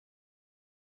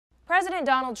President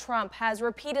Donald Trump has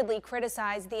repeatedly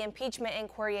criticized the impeachment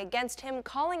inquiry against him,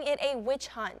 calling it a witch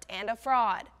hunt and a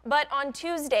fraud. But on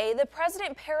Tuesday, the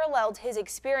president paralleled his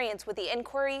experience with the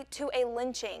inquiry to a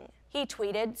lynching. He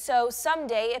tweeted, "So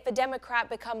someday, if a Democrat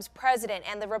becomes president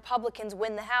and the Republicans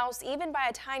win the House, even by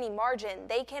a tiny margin,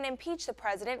 they can impeach the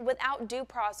president without due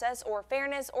process or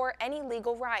fairness or any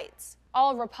legal rights.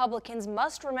 All Republicans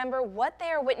must remember what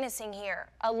they are witnessing here,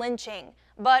 a lynching.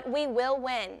 But we will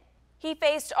win." He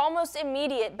faced almost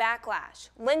immediate backlash.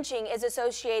 Lynching is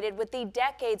associated with the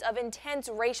decades of intense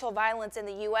racial violence in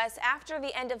the U.S. after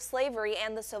the end of slavery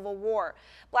and the Civil War.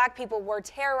 Black people were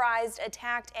terrorized,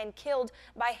 attacked, and killed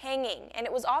by hanging, and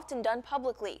it was often done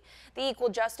publicly. The Equal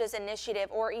Justice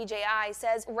Initiative, or EJI,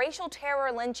 says racial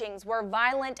terror lynchings were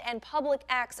violent and public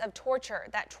acts of torture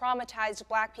that traumatized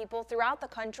Black people throughout the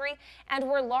country and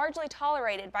were largely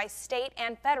tolerated by state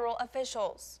and federal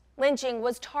officials. Lynching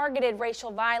was targeted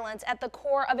racial violence at the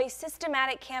core of a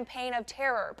systematic campaign of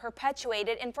terror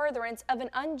perpetuated in furtherance of an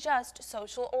unjust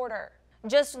social order.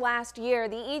 Just last year,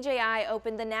 the EJI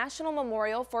opened the National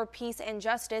Memorial for Peace and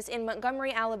Justice in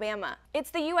Montgomery, Alabama. It's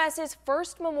the U.S.'s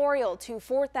first memorial to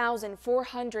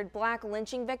 4,400 Black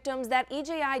lynching victims that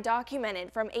EJI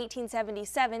documented from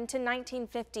 1877 to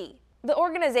 1950. The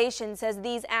organization says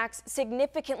these acts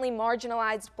significantly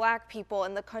marginalized Black people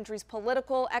in the country's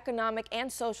political, economic,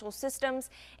 and social systems,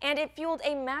 and it fueled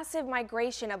a massive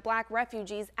migration of Black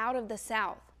refugees out of the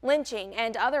South. Lynching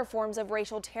and other forms of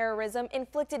racial terrorism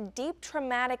inflicted deep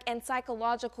traumatic and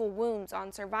psychological wounds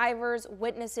on survivors,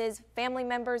 witnesses, family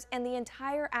members, and the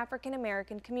entire African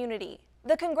American community.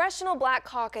 The Congressional Black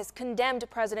Caucus condemned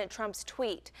President Trump's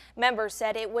tweet. Members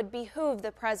said it would behoove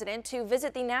the president to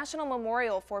visit the National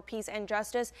Memorial for Peace and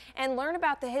Justice and learn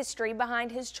about the history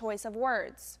behind his choice of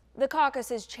words. The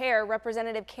caucus's chair,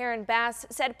 Representative Karen Bass,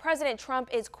 said President Trump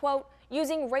is, quote,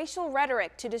 using racial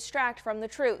rhetoric to distract from the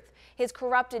truth. His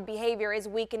corrupted behavior is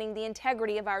weakening the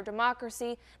integrity of our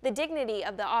democracy, the dignity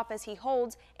of the office he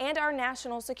holds, and our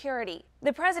national security.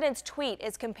 The president's tweet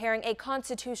is comparing a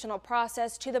constitutional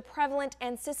process to the prevalent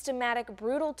and systematic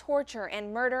brutal torture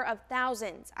and murder of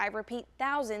thousands, I repeat,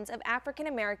 thousands of African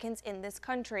Americans in this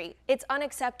country. It's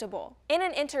unacceptable. In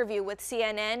an interview with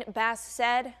CNN, Bass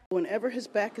said, "Whenever his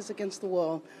back is against the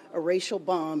wall, a racial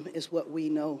bomb is what we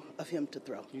know of him to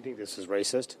throw." Do you think this is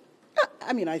racist?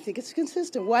 I mean, I think it's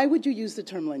consistent. Why would you use the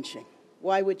term lynching?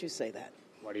 Why would you say that?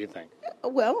 What do you think?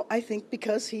 Well, I think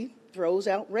because he throws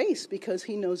out race, because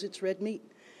he knows it's red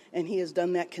meat, and he has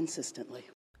done that consistently.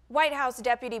 White House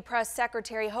Deputy Press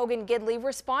Secretary Hogan Gidley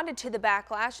responded to the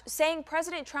backlash, saying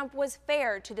President Trump was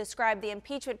fair to describe the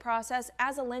impeachment process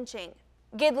as a lynching.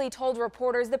 Gidley told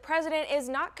reporters the president is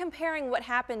not comparing what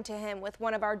happened to him with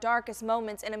one of our darkest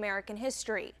moments in American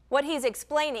history. What he's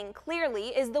explaining clearly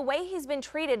is the way he's been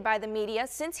treated by the media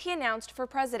since he announced for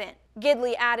president.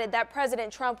 Gidley added that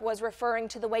President Trump was referring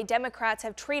to the way Democrats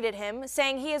have treated him,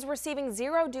 saying he is receiving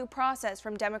zero due process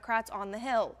from Democrats on the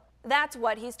Hill. That's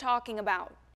what he's talking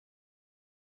about.